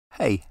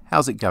Hey,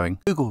 how's it going?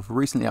 Google have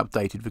recently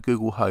updated the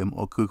Google Home,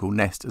 or Google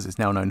Nest as it's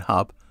now known,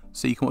 hub,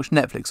 so you can watch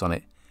Netflix on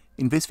it.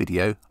 In this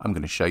video, I'm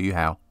going to show you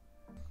how.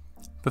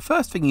 The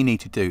first thing you need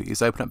to do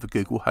is open up the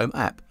Google Home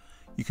app.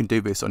 You can do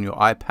this on your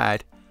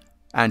iPad,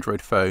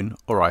 Android phone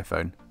or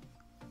iPhone.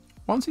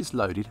 Once it's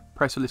loaded,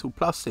 press the little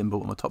plus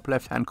symbol on the top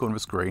left hand corner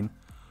of the screen,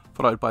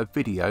 followed by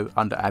video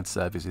under Add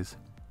Services.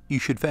 You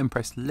should then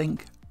press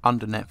Link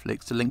under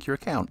Netflix to link your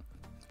account.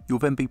 You'll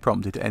then be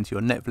prompted to enter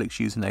your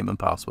Netflix username and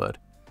password.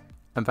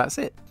 And that's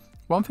it.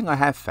 One thing I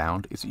have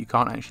found is that you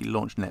can't actually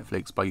launch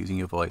Netflix by using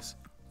your voice.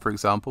 For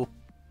example,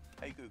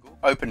 hey Google,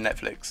 open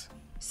Netflix.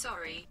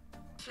 Sorry,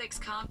 Netflix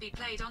can't be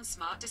played on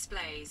smart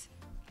displays.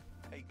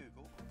 Hey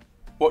Google,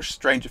 watch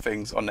Stranger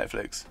Things on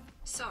Netflix.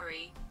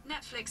 Sorry,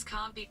 Netflix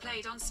can't be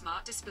played on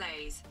smart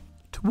displays.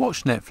 To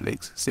watch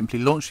Netflix, simply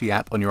launch the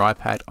app on your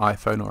iPad,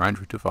 iPhone or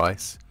Android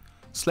device,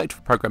 select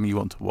the program you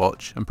want to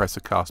watch and press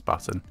the cast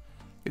button.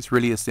 It's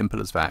really as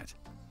simple as that.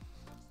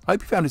 I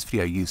hope you found this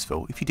video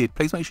useful. If you did,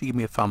 please make sure you give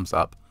me a thumbs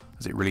up,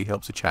 as it really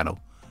helps the channel.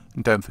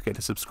 And don't forget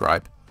to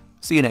subscribe.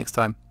 See you next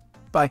time.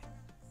 Bye.